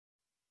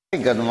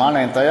Good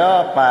morning to you,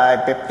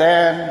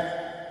 5:15.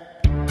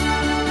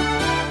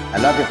 I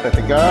love you,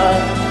 pretty girl.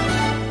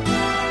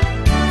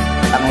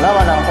 Ang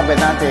lawan ng kape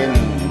natin,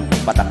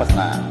 patapos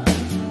na.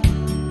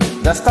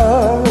 The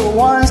star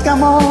once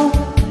come on,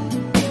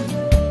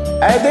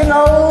 I didn't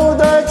know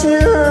that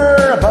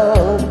you're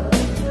above.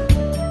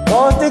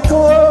 Cause the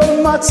cool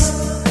much,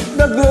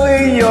 the glow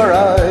in your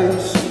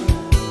eyes.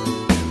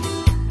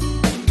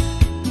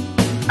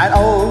 And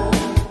oh,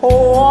 who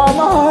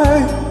am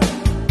I?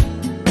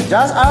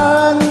 Just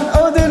an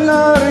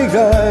ordinary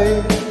guy,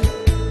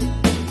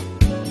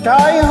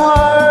 trying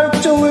hard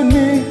to win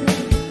me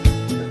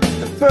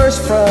the first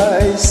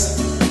prize.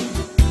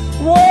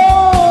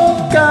 Whoa,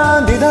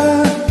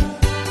 Candida,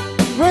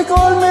 we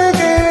could make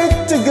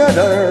it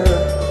together.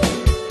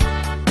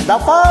 The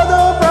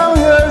father from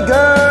here,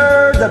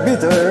 girl, the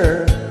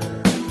bitter,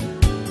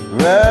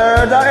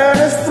 where the air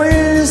is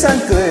free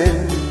and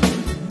clean.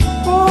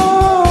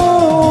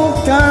 Oh,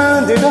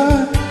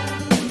 Candida,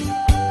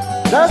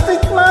 just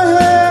take my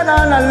hand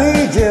and I'll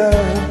lead you.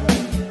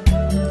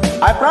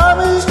 I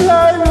promise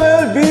life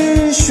will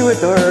be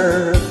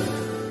sweeter,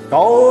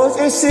 cause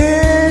it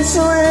seems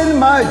so in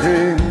my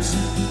dreams.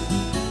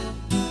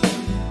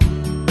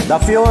 The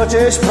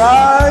future is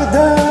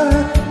brighter,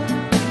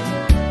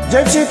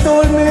 Gypsy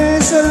told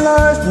me so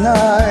last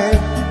night.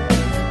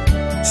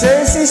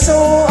 Says she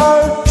saw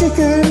our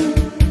chicken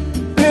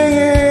playing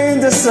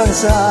in the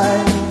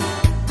sunshine.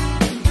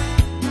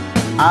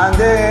 And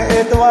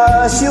it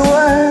was you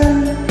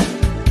and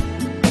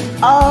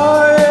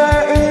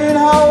I in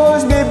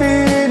house,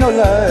 baby, no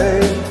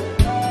lie.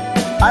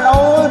 And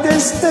all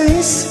these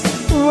things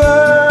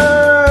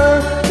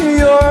were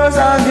yours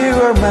and you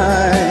were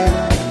mine.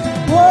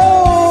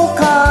 Whoa,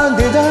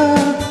 Candida,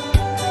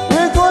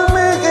 we could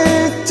make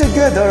it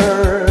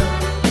together.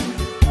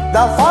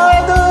 The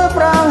father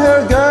from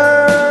her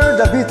girl,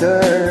 the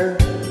bitter,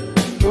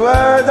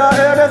 where the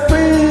air is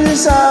free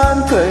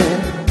and clean.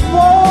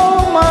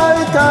 Whoa, my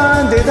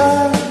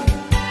Candida,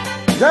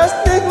 just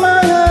take my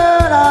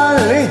hand and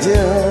lead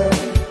you.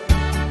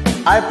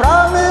 I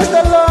promise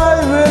that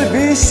life will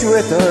be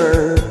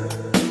sweeter,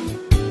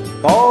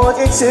 cause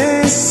it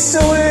is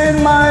so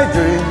in my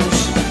dreams.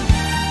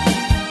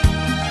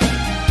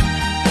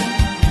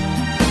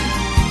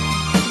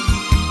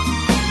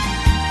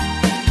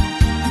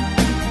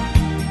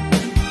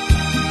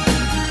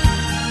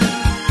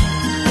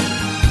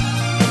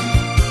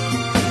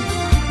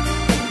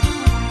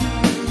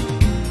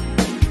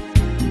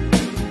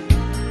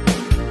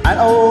 And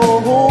oh,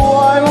 who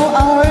am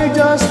I,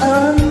 just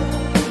an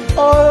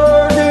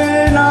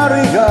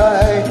ordinary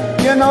guy.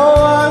 You know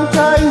I'm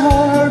trying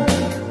hard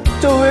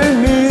to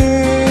win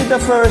me the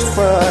first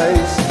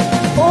prize.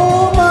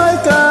 Oh my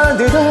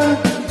Candida,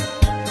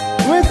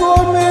 we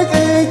could make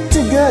it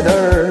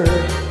together.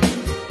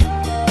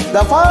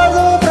 The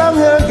father from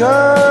her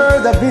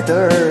girl, the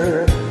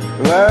bitter,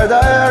 where the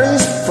air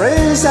is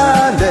fresh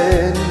and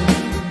then.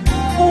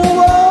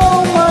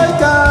 Oh my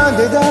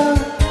Candida,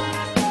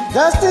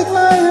 just take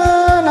my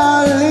hand,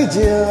 I'll lead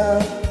you.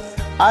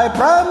 I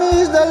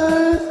promise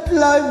that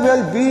life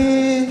will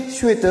be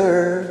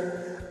sweeter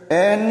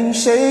and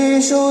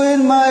say so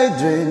in my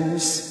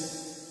dreams.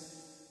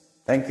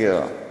 Thank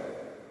you.